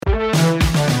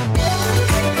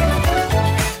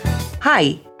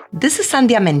Hi, this is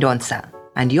Sandhya Mendonca,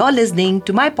 and you're listening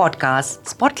to my podcast,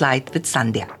 Spotlight with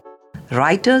Sandhya.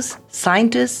 Writers,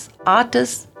 scientists,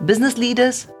 artists, business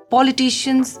leaders,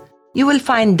 politicians, you will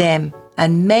find them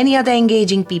and many other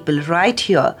engaging people right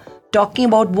here talking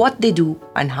about what they do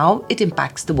and how it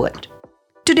impacts the world.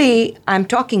 Today, I'm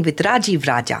talking with Rajeev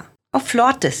Raja, a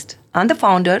flautist and the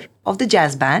founder of the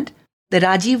jazz band, the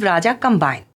Rajeev Raja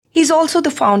Combine. He's also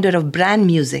the founder of Brand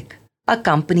Music, a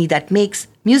company that makes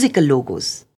musical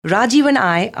logos. Rajeev and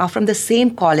I are from the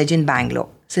same college in Bangalore,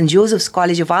 St. Joseph's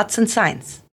College of Arts and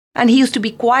Science, and he used to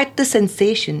be quite the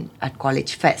sensation at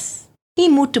college fests. He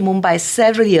moved to Mumbai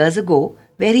several years ago,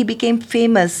 where he became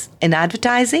famous in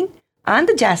advertising and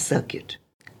the jazz circuit.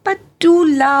 But two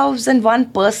loves and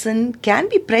one person can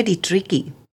be pretty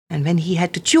tricky. And when he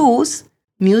had to choose,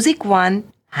 music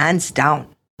won hands down.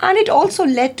 And it also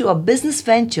led to a business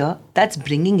venture that's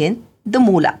bringing in the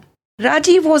moolah.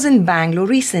 Rajeev was in Bangalore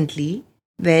recently,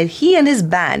 where he and his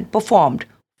band performed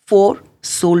 4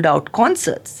 sold-out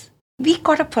concerts. We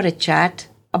caught up for a chat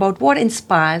about what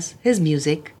inspires his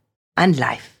music and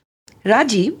life.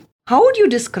 Rajeev, how would you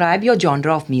describe your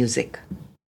genre of music?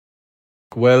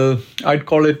 Well, I'd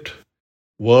call it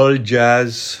world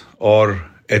jazz or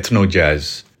ethno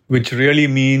jazz, which really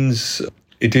means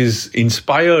it is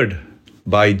inspired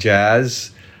by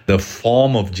jazz, the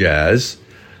form of jazz,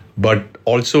 but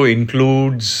also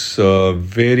includes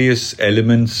various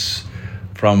elements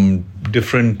from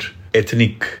different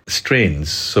ethnic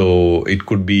strains. So it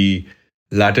could be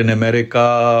Latin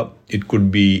America, it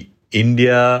could be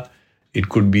India, it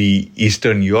could be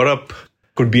Eastern Europe,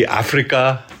 could be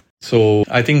Africa. So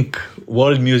I think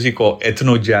world music or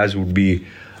ethno jazz would be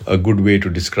a good way to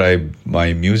describe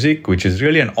my music, which is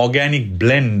really an organic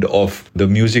blend of the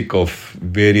music of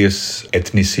various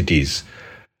ethnicities.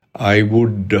 I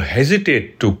would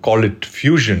hesitate to call it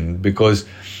fusion because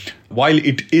while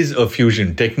it is a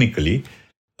fusion technically,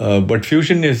 but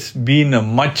fusion has been a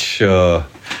much,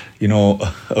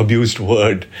 abused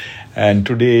word. And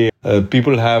today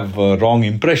people have a wrong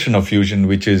impression of fusion,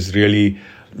 which is really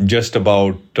just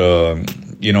about,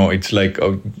 it's like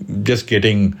just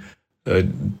getting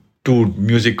two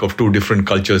music of two different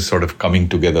cultures sort of coming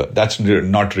together. That's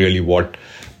not really what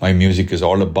my music is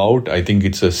all about. I think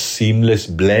it's a seamless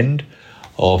blend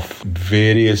of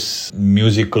various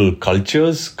musical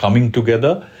cultures coming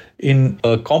together in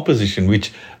a composition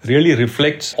which really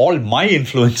reflects all my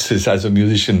influences as a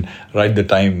musician from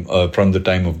the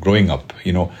time of growing up.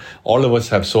 All of us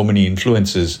have so many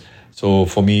influences. So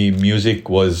for me,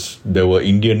 there were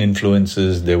Indian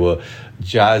influences, there were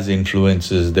jazz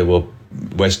influences, there were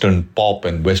Western pop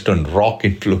and Western rock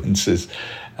influences,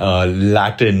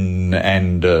 Latin,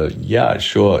 and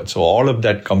sure. So all of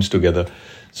that comes together.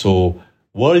 So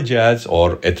world jazz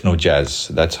or ethno jazz,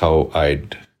 that's how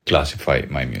I'd classify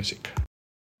my music.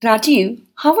 Rajeev,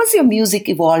 how has your music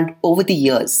evolved over the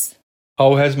years?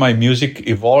 How has my music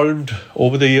evolved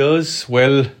over the years?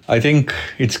 Well, I think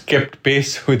it's kept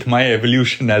pace with my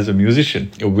evolution as a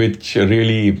musician, which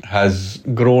really has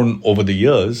grown over the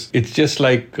years. It's just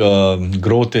like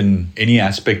growth in any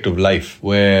aspect of life,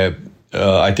 where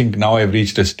I think now I've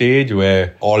reached a stage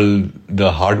where all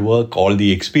the hard work, all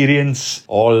the experience,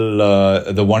 all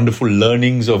the wonderful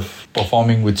learnings of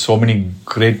performing with so many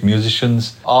great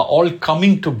musicians are all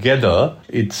coming together.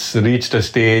 It's reached a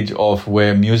stage of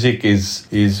where music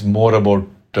is more about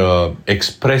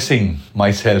expressing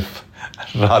myself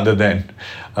rather than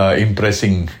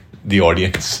impressing the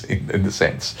audience in the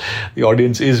sense. The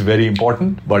audience is very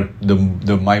important, but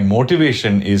my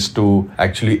motivation is to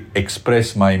actually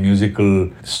express my musical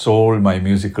soul, my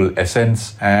musical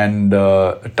essence, and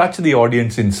touch the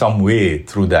audience in some way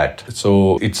through that.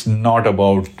 So it's not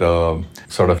about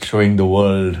sort of showing the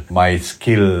world my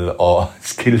skill or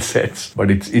skill sets, but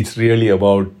it's really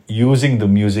about using the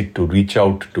music to reach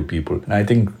out to people. And I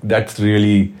think that's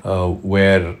really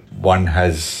where one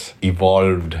has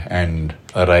evolved and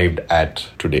arrived at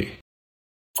today.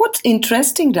 What's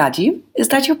interesting, Rajeev, is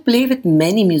that you play with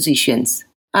many musicians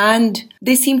and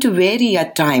they seem to vary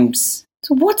at times.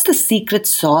 So what's the secret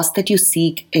sauce that you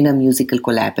seek in a musical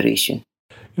collaboration?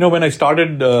 When I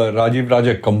started Rajeev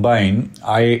Raja Combine,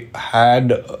 I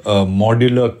had a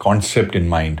modular concept in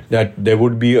mind that there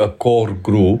would be a core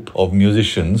group of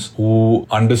musicians who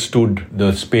understood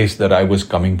the space that I was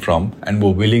coming from and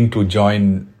were willing to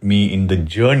join me in the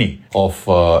journey of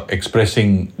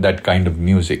expressing that kind of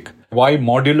music. Why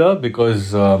modular?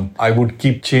 Because I would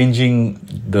keep changing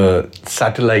the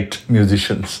satellite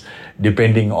musicians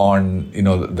depending on,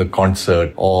 the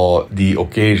concert or the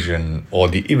occasion or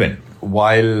the event.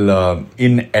 while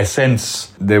in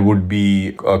essence there would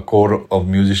be a core of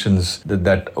musicians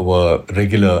that were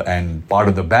regular and part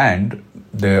of the band,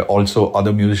 there are also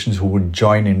other musicians who would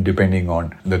join in depending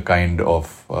on the kind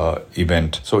of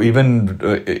event. So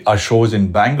even our shows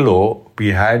in Bangalore, we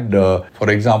had, for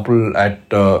example, at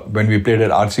when we played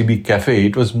at RCB Cafe,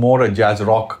 it was more a jazz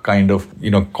rock kind of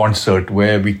concert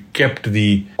where we kept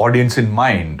the audience in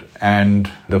mind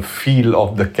and the feel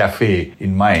of the cafe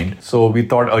in mind. So we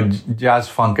thought a jazz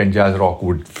funk and jazz rock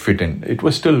would fit in. It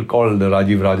was still called the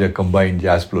Rajeev Raja Combined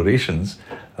Jazz Explorations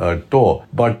tour.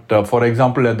 But for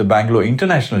example, at the Bangalore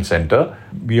International Center,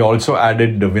 we also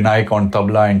added Vinayak on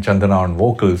tabla and Chandana on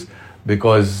vocals,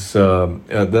 because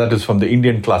that is from the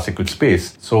Indian classical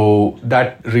space. So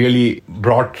that really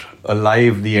brought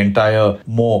alive the entire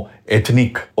more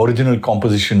ethnic original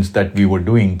compositions that we were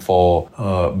doing for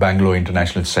Bangalore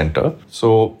International Center.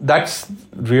 So that's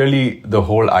really the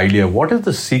whole idea. What is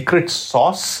the secret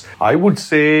sauce? I would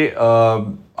say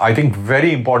I think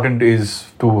very important is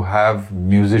to have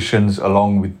musicians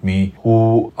along with me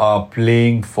who are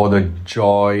playing for the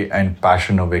joy and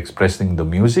passion of expressing the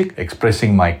music,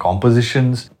 expressing my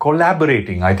compositions,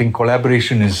 collaborating. I think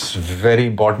collaboration is very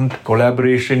important.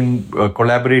 Collaborating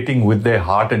with their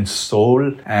heart and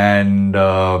soul, and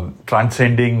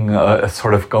transcending a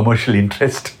sort of commercial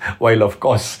interest. While of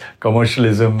course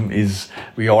commercialism is,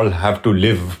 we all have to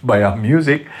live by our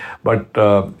music, but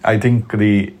I think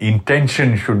the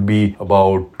intention should be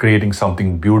about creating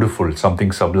something beautiful,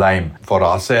 something sublime for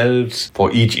ourselves,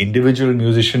 for each individual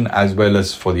musician, as well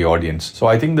as for the audience. So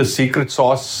I think the secret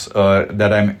sauce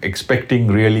that I'm expecting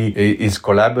really is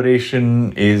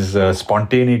collaboration, is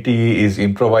spontaneity, is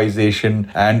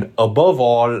improvisation, and above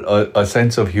all, a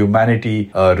sense of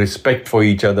humanity, respect for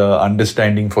each other,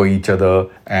 understanding for each other,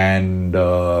 and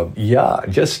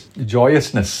just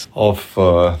joyousness of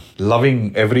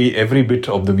loving every bit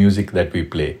of the music that we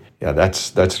play. Yeah,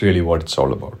 that's really what it's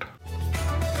all about.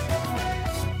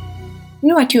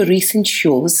 At your recent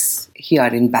shows here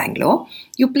in Bangalore,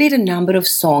 you played a number of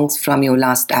songs from your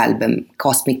last album,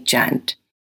 Cosmic Chant,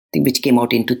 which came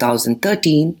out in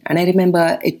 2013. And I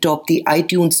remember it topped the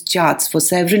iTunes charts for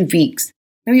several weeks.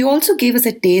 Now, you also gave us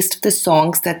a taste of the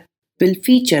songs that will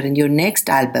feature in your next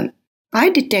album. I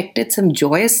detected some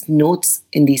joyous notes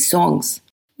in these songs.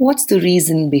 What's the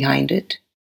reason behind it?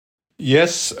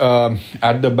 Yes,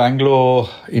 at the Bangalore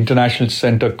International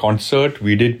Center concert,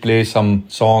 we did play some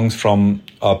songs from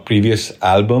our previous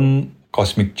album,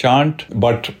 Cosmic Chant,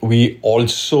 but we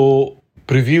also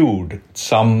previewed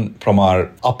some from our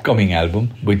upcoming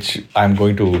album, which I'm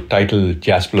going to title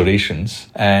Jazz Explorations.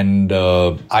 And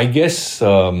I guess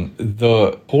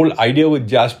the whole idea with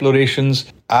Jazz Explorations,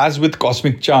 as with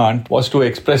Cosmic Chant, was to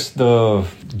express the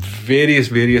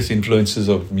various influences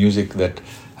of music that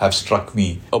have struck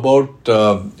me. About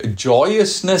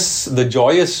joyousness, the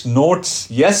joyous notes,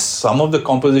 yes, some of the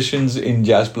compositions in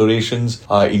Jazz Explorations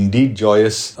are indeed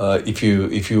joyous. If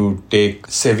you take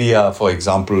Sevilla, for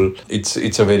example,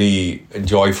 it's a very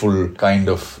joyful kind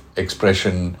of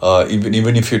expression.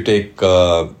 Even if you take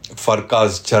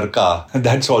Farka's Charka,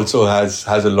 that also has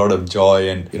a lot of joy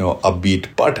and upbeat.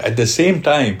 But at the same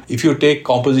time, if you take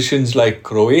compositions like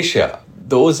Croatia,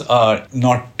 those are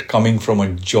not coming from a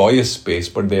joyous space,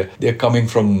 but they're coming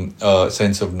from a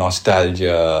sense of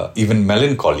nostalgia, even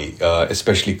melancholy,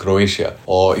 especially Croatia.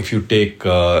 Or if you take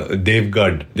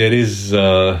Devgad, there is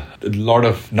a lot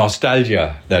of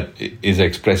nostalgia that is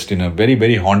expressed in a very,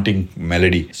 very haunting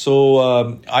melody.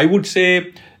 So I would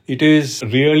say it is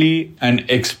really an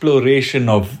exploration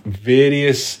of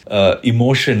various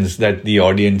emotions that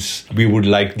we would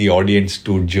like the audience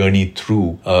to journey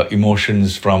through.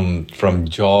 Emotions from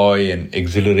joy and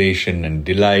exhilaration and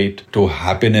delight, to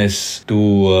happiness,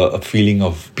 to a feeling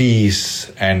of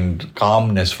peace and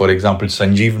calmness. For example,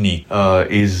 Sanjeevani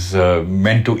is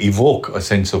meant to evoke a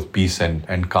sense of peace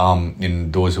and calm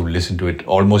in those who listen to it,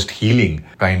 almost healing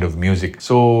kind of music.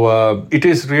 So it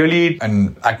is really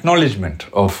an acknowledgement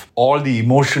of all the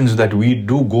emotions that we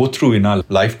do go through in our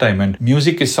lifetime, and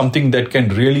music is something that can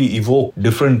really evoke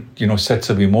different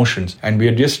sets of emotions, and we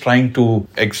are just trying to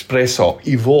express or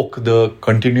evoke the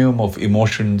continuum of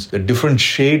emotions, the different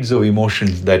shades of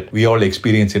emotions that we all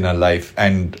experience in our life.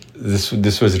 And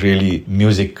this was really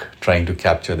music trying to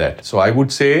capture that. So I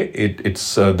would say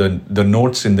it's the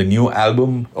notes in the new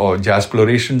album or Jazz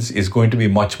Explorations is going to be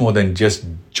much more than just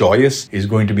joyous. Is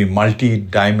going to be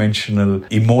multi-dimensional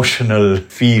emotional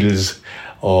feels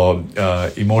or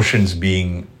emotions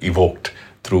being evoked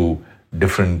through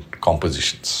different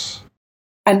compositions.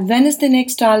 And when is the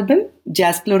next album,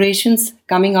 Jazz Explorations,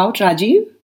 coming out, Rajeev?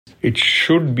 It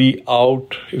should be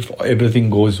out, if everything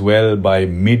goes well, by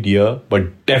mid-year,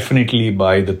 but definitely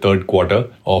by the third quarter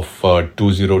of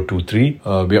 2023.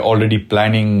 We are already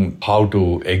planning how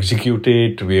to execute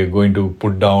it. We are going to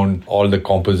put down all the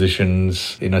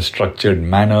compositions in a structured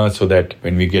manner so that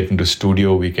when we get into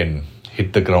studio, we can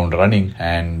hit the ground running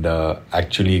and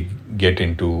actually get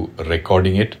into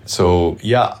recording it. So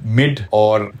yeah, mid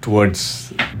or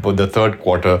towards the third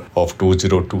quarter of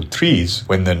 2023 is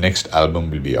when the next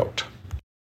album will be out.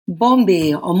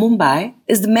 Bombay or Mumbai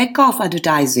is the mecca of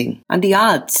advertising and the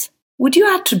arts. Would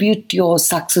you attribute your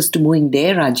success to moving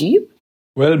there, Rajeev?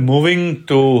 Well, moving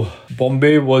to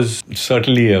Bombay was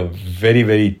certainly a very,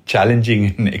 very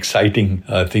challenging and exciting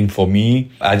thing for me.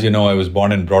 As you know, I was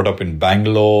born and brought up in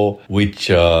Bangalore, which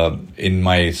in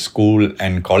my school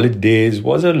and college days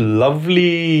was a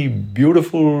lovely,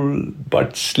 beautiful,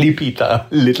 but sleepy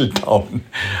little town.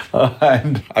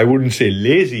 And I wouldn't say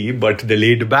lazy, but the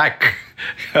laid back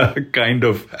kind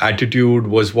of attitude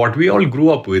was what we all grew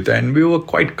up with. And we were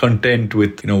quite content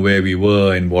with, where we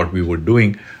were and what we were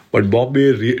doing. But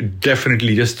Bombay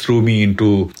definitely just threw me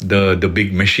into the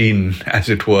big machine, as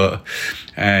it were.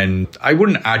 And I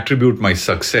wouldn't attribute my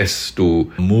success to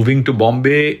moving to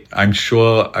Bombay. I'm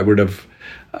sure I would have,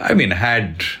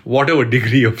 had whatever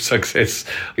degree of success,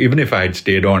 even if I had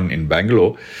stayed on in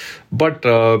Bangalore. But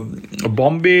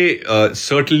Bombay,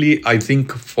 certainly, I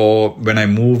think for when I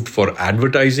moved for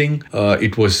advertising,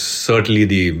 it was certainly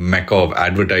the mecca of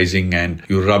advertising, and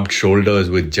you rubbed shoulders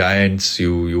with giants.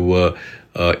 You were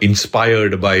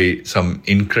inspired by some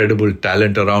incredible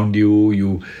talent around you.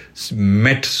 You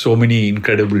met so many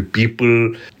incredible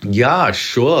people. Yeah,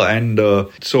 sure. And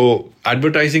so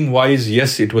advertising wise,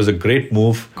 yes, it was a great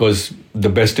move because the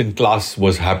best in class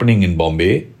was happening in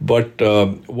Bombay. But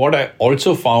what I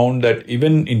also found that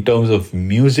even in terms of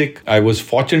music, I was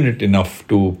fortunate enough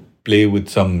to play with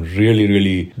some really,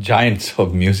 really giants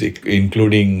of music,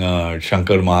 including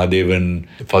Shankar Mahadevan,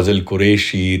 Fazal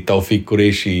Qureshi, Tawfiq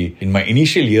Qureshi. In my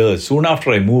initial years, soon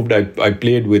after I moved, I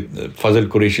played with Fazal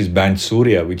Qureshi's band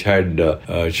Surya, which had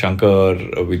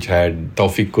Shankar, which had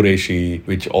Tawfiq Qureshi,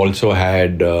 which also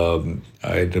had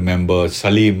I remember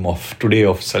Salim of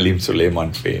Salim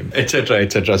Sulaiman fame, etc.,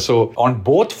 etc. So on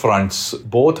both fronts,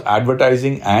 both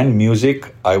advertising and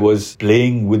music, I was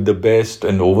playing with the best.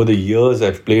 And over the years,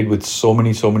 I've played with so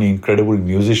many incredible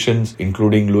musicians,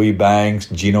 including Louis Banks,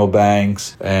 Gino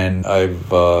Banks, and I've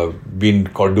been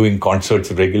doing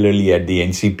concerts regularly at the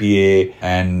NCPA.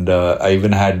 And I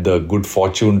even had the good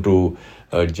fortune to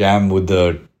jam with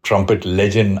the trumpet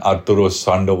legend Arturo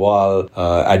Sandoval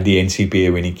at the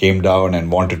NCPA when he came down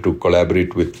and wanted to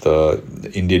collaborate with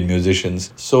Indian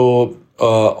musicians. So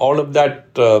all of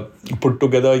that put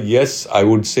together, yes, I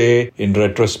would say in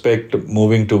retrospect,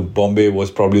 moving to Bombay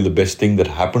was probably the best thing that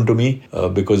happened to me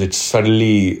because it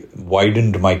suddenly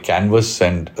widened my canvas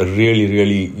and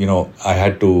really, I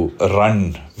had to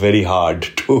run very hard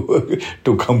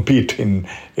to compete in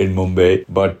Mumbai.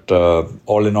 But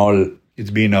all in all, it's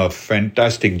been a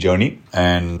fantastic journey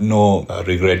and no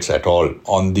regrets at all.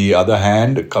 On the other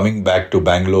hand, coming back to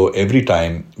Bangalore every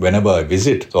time, whenever I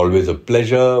visit, it's always a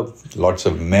pleasure, lots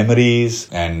of memories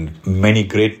and many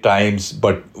great times.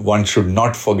 But one should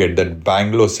not forget that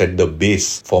Bangalore set the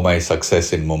base for my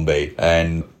success in Mumbai.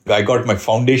 And I got my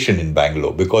foundation in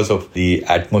Bangalore because of the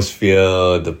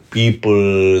atmosphere, the people,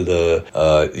 the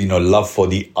love for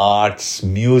the arts,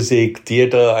 music,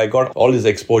 theatre. I got all this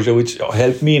exposure, which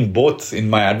helped me in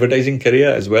my advertising career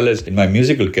as well as in my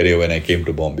musical career when I came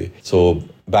to Bombay. So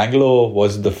Bangalore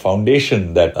was the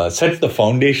foundation that set the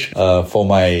foundation for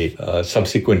my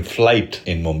subsequent flight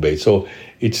in Mumbai. So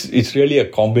it's really a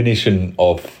combination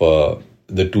of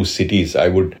the two cities. I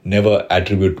would never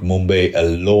attribute Mumbai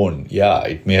alone. Yeah,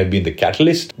 it may have been the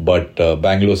catalyst, but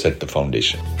Bangalore set the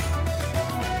foundation.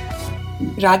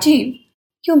 Rajeev,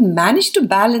 you managed to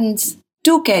balance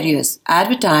two careers,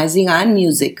 advertising and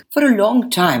music, for a long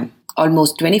time,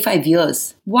 almost 25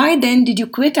 years. Why then did you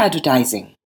quit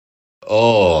advertising?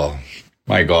 Oh,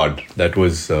 my God, that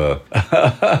was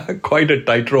quite a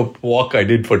tightrope walk I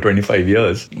did for 25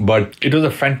 years. But it was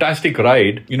a fantastic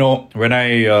ride. When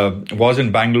I was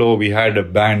in Bangalore, we had a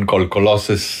band called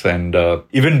Colossus. And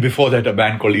even before that, a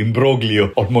band called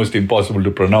Imbroglio, almost impossible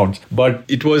to pronounce. But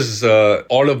it was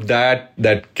all of that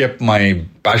kept my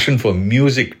passion for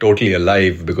music totally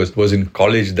alive, because it was in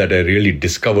college that I really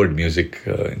discovered music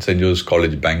in St. Joseph's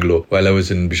College, Bangalore. While I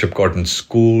was in Bishop Cotton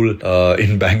School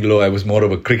in Bangalore, I was more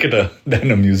of a cricketer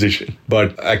than a musician.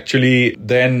 But actually,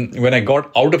 then when I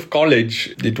got out of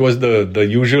college, it was the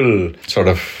usual sort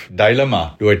of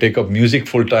dilemma. Do I take up music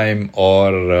full time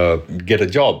or get a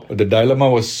job? The dilemma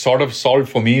was sort of solved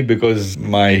for me because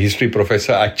my history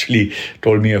professor actually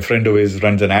told me a friend of his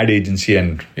runs an ad agency,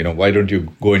 and why don't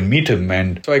you go and meet him?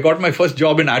 And so I got my first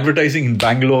job in advertising in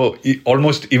Bangalore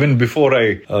almost even before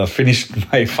I finished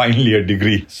my final year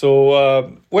degree.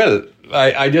 So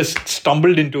I just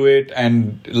stumbled into it,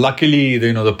 and luckily,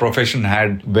 the profession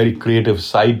had very creative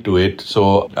side to it.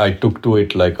 So I took to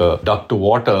it like a duck to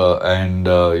water, and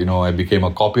I became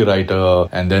a copywriter,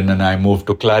 and then I moved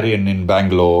to Clarion in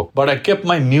Bangalore. But I kept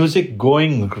my music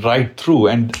going right through,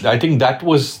 and I think that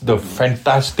was the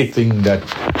fantastic thing that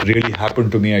really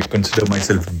happened to me. I consider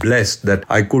myself blessed that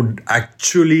I could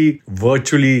actually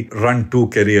virtually run two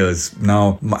careers.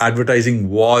 Now, advertising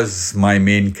was my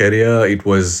main career. It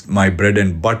was my bread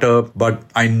and butter, but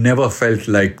I never felt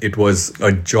like it was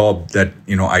a job that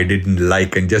I didn't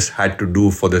like and just had to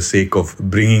do for the sake of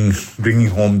bringing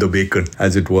home the bacon,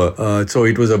 as it were. So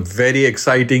it was a very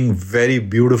exciting, very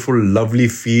beautiful, lovely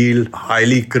feel,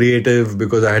 highly creative,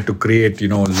 because I had to create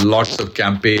lots of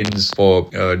campaigns for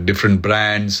different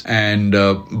brands. And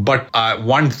but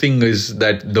one thing is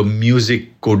that the music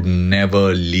could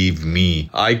never leave me.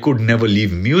 I could never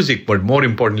leave music, but more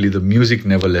importantly, the music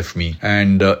never left me.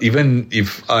 And even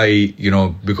if I,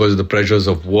 because of the pressures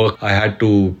of work, I had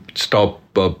to stop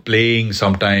playing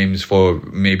sometimes for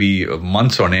maybe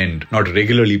months on end, not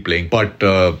regularly playing, but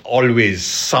always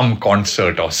some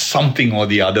concert or something or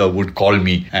the other would call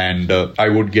me, and I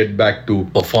would get back to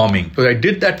performing. So I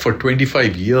did that for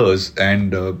 25 years,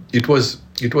 and it was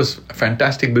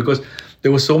fantastic, because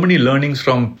there were so many learnings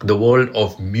from the world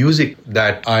of music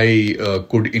that I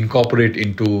could incorporate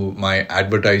into my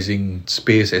advertising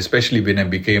space, especially when I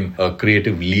became a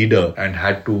creative leader and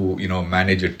had to,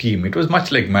 manage a team. It was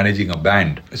much like managing a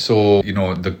band. So,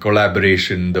 the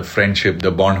collaboration, the friendship,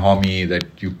 the bonhomie that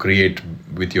you create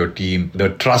with your team, the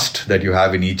trust that you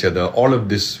have in each other, all of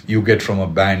this you get from a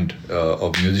band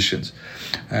of musicians.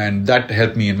 And that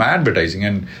helped me in my advertising,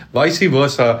 and vice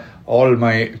versa. All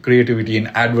my creativity in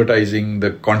advertising,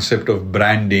 the concept of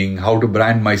branding, how to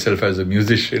brand myself as a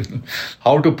musician,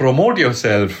 how to promote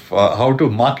yourself, how to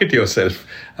market yourself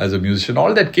as a musician,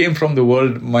 all that came from the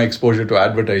world, my exposure to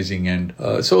advertising. And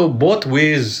so both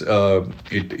ways,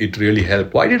 it really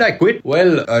helped. Why did I quit?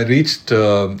 Well, I reached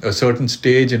a certain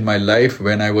stage in my life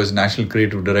when I was National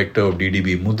Creative Director of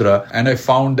DDB Mudra, and I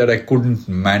found that I couldn't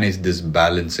manage this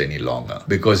balance any longer,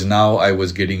 because now I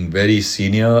was getting very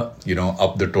senior,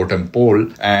 up the totem pole,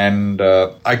 and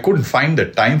I couldn't find the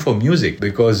time for music,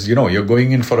 because you're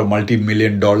going in for a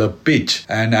multi-million-dollar pitch,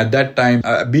 and at that time,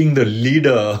 being the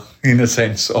leader in a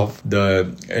sense of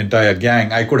the entire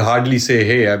gang, I could hardly say,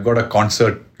 hey, I've got a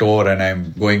concert tour and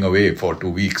I'm going away for 2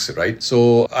 weeks, right?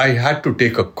 So I had to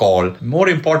take a call. More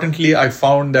importantly, I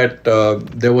found that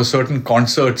there were certain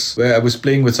concerts where I was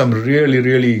playing with some really,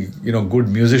 really, good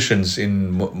musicians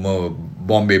in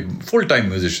Bombay, full-time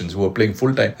musicians who were playing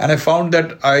full-time. And I found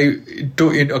that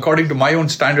according to my own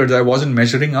standards, I wasn't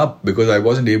measuring up, because I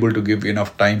wasn't able to give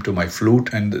enough time to my flute,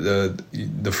 and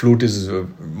the flute is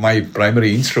my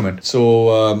primary instrument.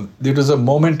 So it was a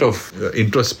moment of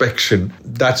introspection.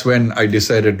 That's when I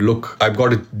decided, look, I've got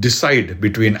to decide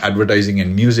between advertising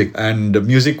and music, and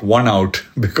music won out,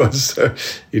 because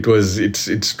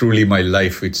it's truly my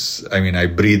life. I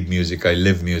breathe music, I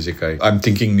live music, I'm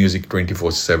thinking music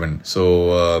 24/7. So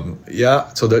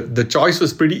so the choice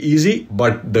was pretty easy,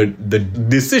 but the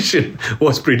decision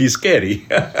was pretty scary,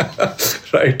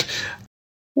 right?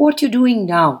 What you're doing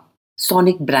now,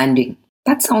 sonic branding,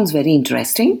 that sounds very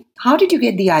interesting. How did you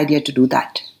get the idea to do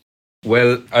that?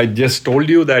 Well, I just told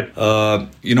you that,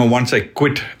 once I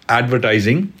quit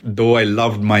advertising, though I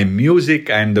loved my music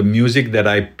and the music that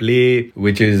I play,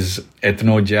 which is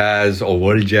ethno jazz or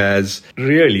world jazz,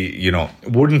 really,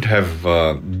 wouldn't have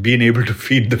been able to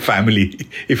feed the family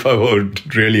if I were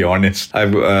really honest. I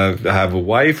have a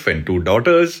wife and 2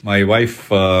 daughters. My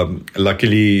wife,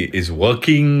 luckily, is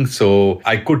working, so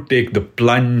I could take the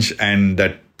plunge, and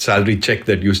that salary check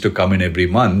that used to come in every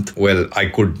month, well, I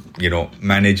could,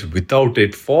 manage without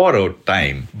it for a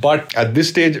time. But at this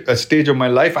stage of my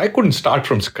life, I couldn't start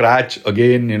from scratch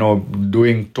again,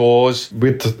 doing tours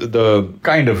with the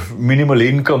kind of minimal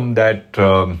income that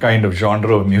kind of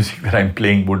genre of music that I'm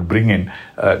playing would bring in.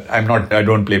 I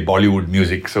don't play Bollywood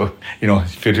music. So,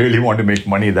 if you really want to make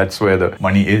money, that's where the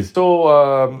money is.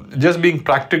 So, just being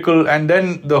practical. And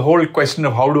then the whole question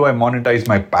of how do I monetize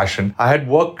my passion? I had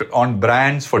worked on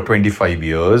brands for 25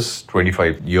 years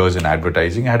in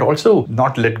advertising. I had also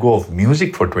not let go of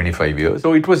music for 25 years.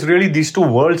 So it was really these two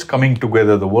worlds coming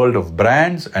together, the world of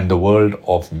brands and the world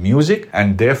of music.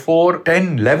 And therefore,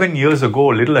 10, 11 years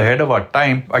ago, a little ahead of our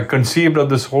time, I conceived of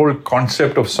this whole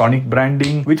concept of sonic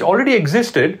branding, which already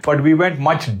existed, but we went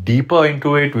much deeper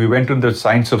into it. We went into the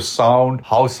science of sound,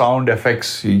 how sound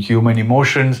affects human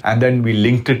emotions, and then we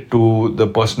linked it to the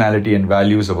personality and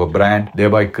values of a brand,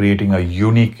 thereby creating a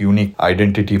unique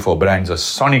identity for brands, a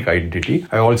sonic identity.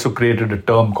 I also created a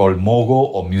term called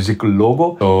MOGO, or musical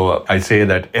logo. So I say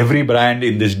that every brand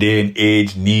in this day and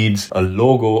age needs a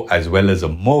logo as well as a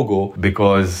MOGO,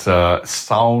 because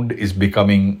sound is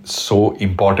becoming so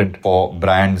important for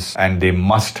brands and they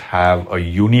must have a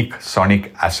unique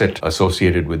sonic asset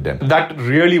associated with them. That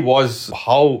really was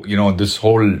how, this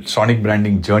whole sonic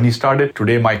branding journey started.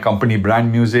 Today, my company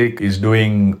Brand Music is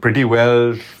doing pretty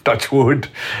well, touch wood,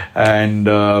 and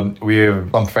we have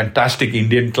some fantastic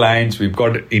Indian clients. We've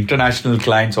got international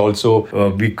clients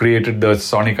also. We created the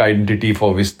sonic identity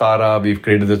for Vistara. We've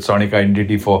created the sonic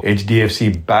identity for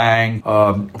HDFC Bank,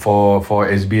 for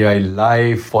SBI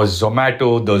Life, for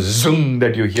Zomato. The zoom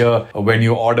that you hear when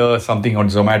you order something on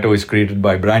Zomato is created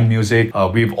by Brand Music.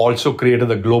 We've also created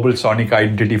the global sonic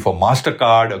identity for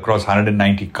MasterCard across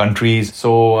 190 countries.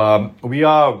 So we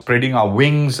are spreading our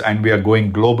wings and we are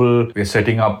going global. We're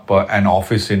setting up an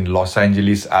office in Los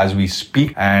Angeles as we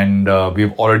speak, and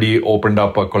we've already opened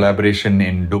up a collaboration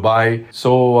in Dubai.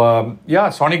 So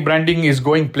sonic branding is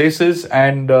going places,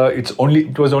 and it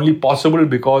was only possible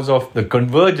because of the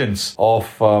convergence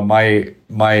of my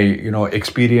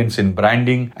experience in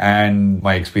branding and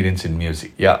my experience in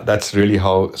music. Yeah, that's really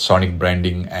how sonic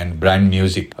branding and brand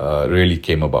music really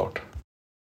came about.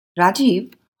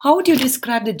 Rajeev, how would you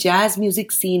describe the jazz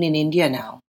music scene in India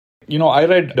now? I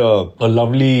read a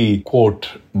lovely quote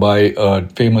by a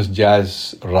famous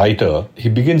jazz writer. He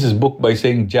begins his book by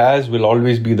saying, jazz will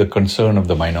always be the concern of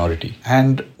the minority.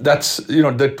 And that's,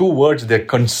 the two words, they're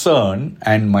concern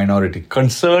and minority.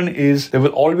 Concern is there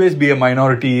will always be a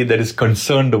minority that is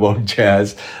concerned about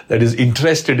jazz, that is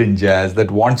interested in jazz,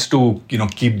 that wants to,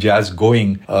 keep jazz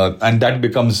going. And that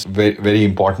becomes very, very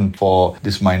important for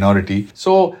this minority.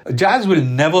 So jazz will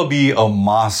never be a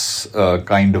mass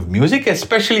kind of music,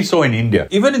 especially so in India.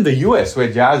 Even in the US,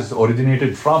 where jazz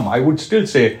originated from, I would still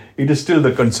say it is still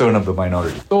the concern of the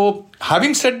minority. So,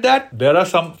 having said that, there are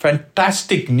some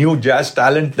fantastic new jazz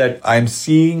talent that I'm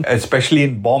seeing, especially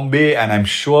in Bombay, and I'm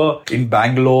sure in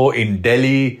Bangalore, in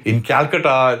Delhi, in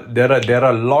Calcutta. There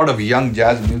are a lot of young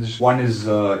jazz musicians. One is,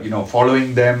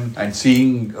 following them and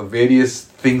seeing various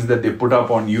things that they put up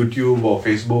on YouTube or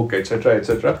Facebook, etc.,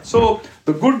 etc. So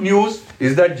the good news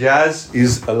is that jazz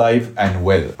is alive and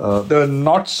well. The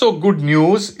not so good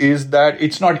news is that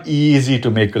it's not easy to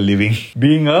make a living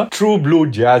being a true blue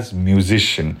jazz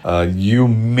musician. You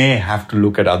may have to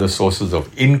look at other sources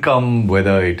of income,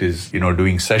 whether it is,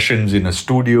 doing sessions in a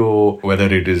studio, whether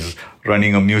it is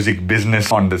running a music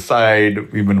business on the side,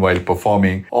 even while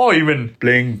performing, or even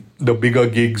playing the bigger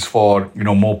gigs for,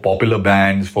 more popular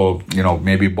bands, for,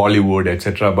 maybe Bollywood,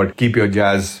 etc. But keep your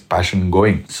jazz passion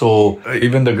going. So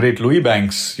even the great Louis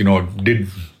Banks, did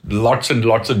lots and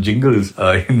lots of jingles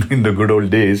in the good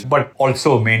old days, but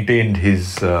also maintained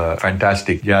his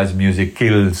fantastic jazz music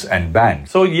skills and band.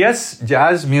 So yes,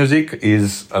 jazz music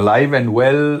is alive and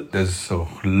well. There's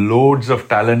loads of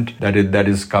talent that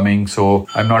is coming. So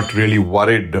I'm not really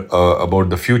worried about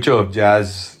the future of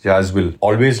jazz. Jazz will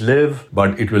always live,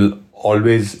 but it will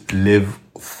always live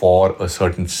for a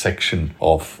certain section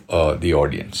of the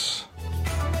audience.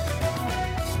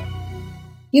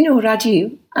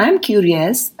 Rajeev, I'm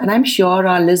curious, and I'm sure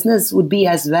our listeners would be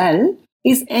as well.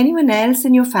 Is anyone else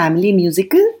in your family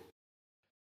musical?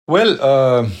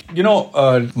 Well,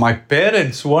 my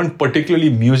parents weren't particularly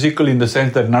musical in the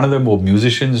sense that none of them were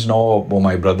musicians, nor were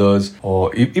my brothers,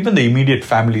 or even the immediate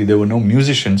family, there were no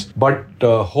musicians. But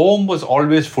home was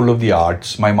always full of the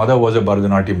arts. My mother was a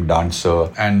Bharatanatyam dancer,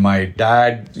 and my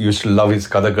dad used to love his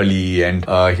Kathakali, and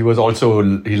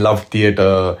he loved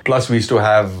theatre. Plus, we used to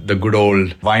have the good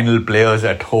old vinyl players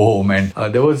at home. And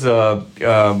there was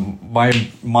my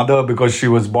mother, because she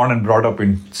was born and brought up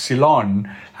in Ceylon,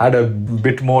 had a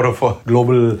bit more of a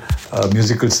global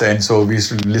musical sense. So we used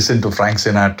to listen to Frank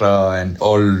Sinatra and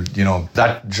all,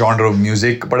 that genre of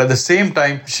music. But at the same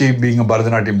time, she being a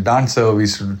Bharatanatyam dancer, we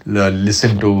used to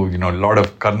listen to, a lot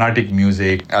of Carnatic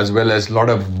music as well as a lot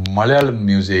of Malayalam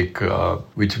music,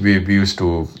 which we used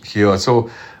to hear. So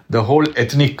the whole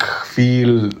ethnic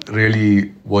feel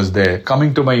really was there.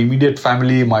 Coming to my immediate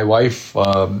family, my wife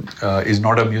is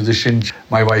not a musician.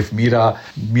 My wife,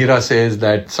 Meera says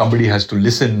that somebody has to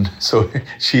listen. So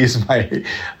she is my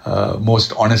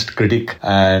most honest critic,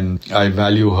 and I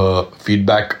value her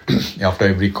feedback after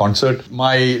every concert.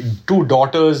 My two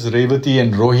daughters, Revati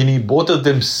and Rohini, both of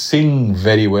them sing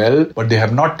very well, but they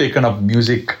have not taken up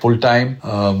music full time.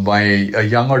 My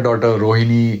younger daughter,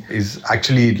 Rohini, is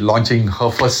actually launching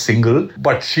her first single,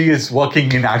 but she is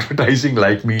working in advertising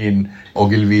like me in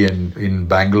Ogilvy and in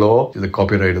Bangalore. She's a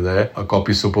copywriter there, a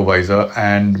copy supervisor.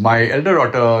 And my elder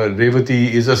daughter,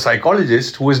 Revati, is a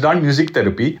psychologist who has done music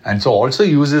therapy and so also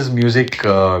uses music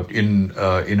in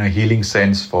a healing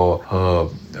sense for her,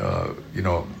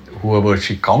 whoever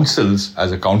she counsels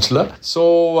as a counselor.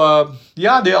 So, they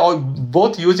are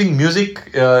both using music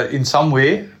in some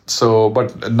way,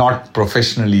 but not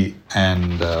professionally.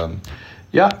 And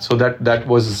so that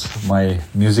was my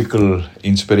musical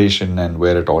inspiration and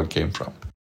where it all came from.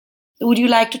 Would you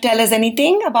like to tell us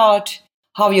anything about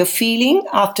how you're feeling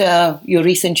after your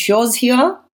recent shows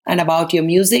here and about your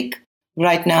music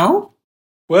right now?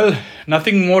 Well,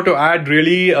 nothing more to add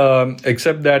really,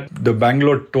 except that the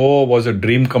Bangalore tour was a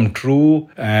dream come true,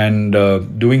 and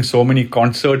doing so many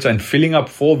concerts and filling up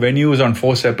 4 venues on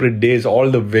 4 separate days,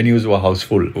 all the venues were house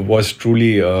full. It was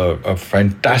truly a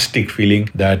fantastic feeling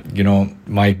that,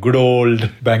 my good old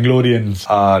Bangaloreans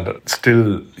are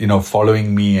still,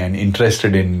 following me and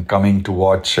interested in coming to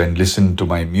watch and listen to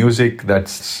my music.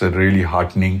 That's really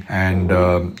heartening. And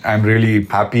I'm really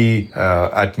happy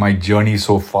at my journey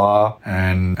so far.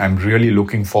 And I'm really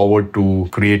looking forward to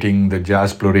creating the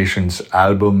Jazz Explorations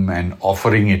album and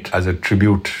offering it as a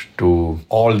tribute to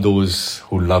all those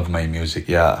who love my music.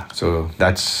 Yeah, so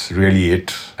that's really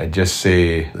it. I just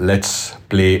say, let's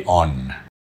play on.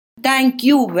 Thank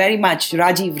you very much,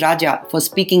 Rajeev Raja, for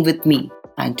speaking with me.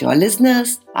 And to our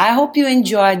listeners, I hope you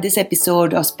enjoyed this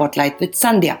episode of Spotlight with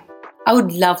Sandhya. I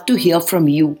would love to hear from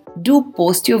you. Do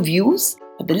post your views.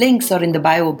 The links are in the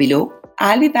bio below.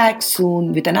 I'll be back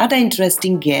soon with another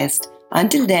interesting guest.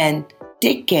 Until then,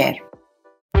 take care.